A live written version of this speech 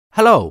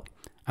Hello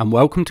and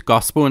welcome to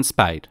Gospel and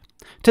Spade.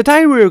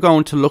 Today we are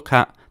going to look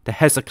at the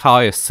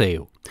Hezekiah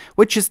seal,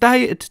 which is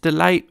dated to the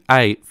late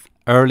 8th,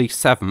 early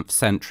 7th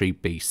century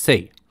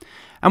BC,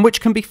 and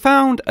which can be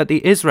found at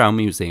the Israel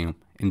Museum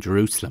in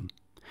Jerusalem.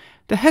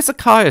 The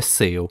Hezekiah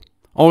seal,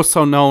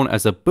 also known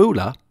as a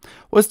bulla,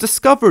 was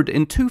discovered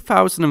in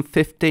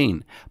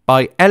 2015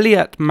 by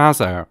Elliot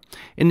Mazar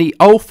in the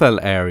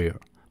Ophel area,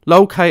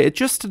 located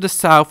just to the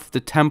south of the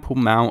Temple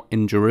Mount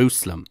in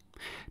Jerusalem.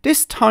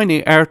 This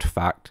tiny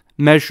artifact,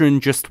 measuring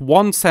just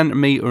 1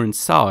 centimetre in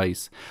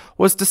size,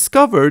 was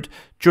discovered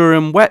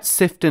during wet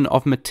sifting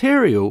of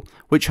material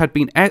which had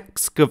been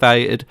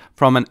excavated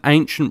from an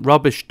ancient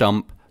rubbish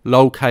dump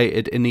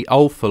located in the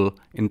Ophel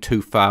in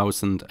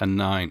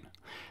 2009.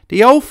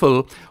 The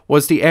Ophel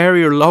was the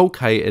area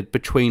located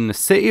between the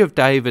city of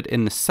David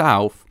in the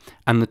south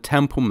and the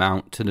Temple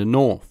Mount to the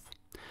north.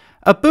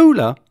 A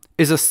bulla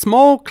is a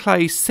small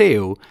clay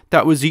seal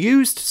that was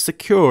used to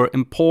secure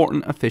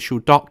important official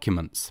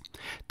documents.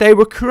 They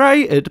were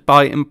created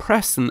by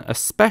impressing a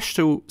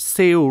special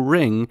seal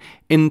ring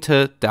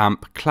into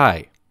damp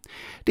clay.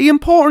 The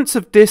importance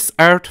of this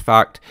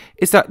artifact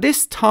is that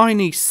this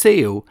tiny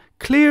seal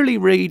clearly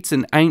reads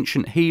in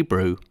ancient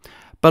Hebrew,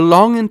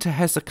 belonging to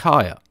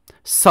Hezekiah,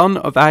 son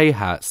of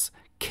Ahaz,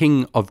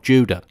 king of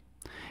Judah.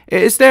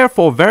 It is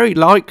therefore very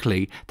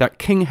likely that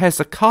King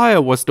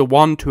Hezekiah was the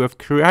one to have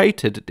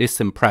created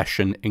this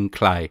impression in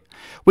clay,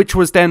 which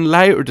was then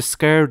later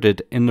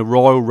discarded in the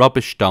royal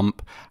rubbish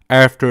dump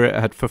after it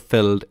had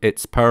fulfilled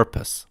its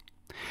purpose.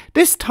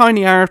 This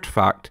tiny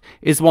artifact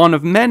is one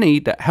of many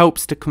that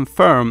helps to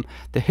confirm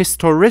the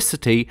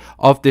historicity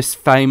of this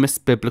famous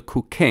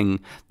biblical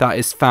king that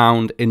is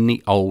found in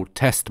the Old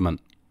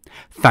Testament.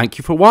 Thank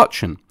you for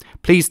watching.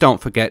 Please don't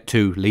forget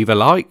to leave a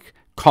like,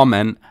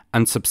 comment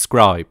and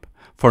subscribe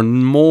for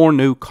more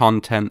new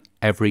content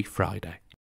every Friday.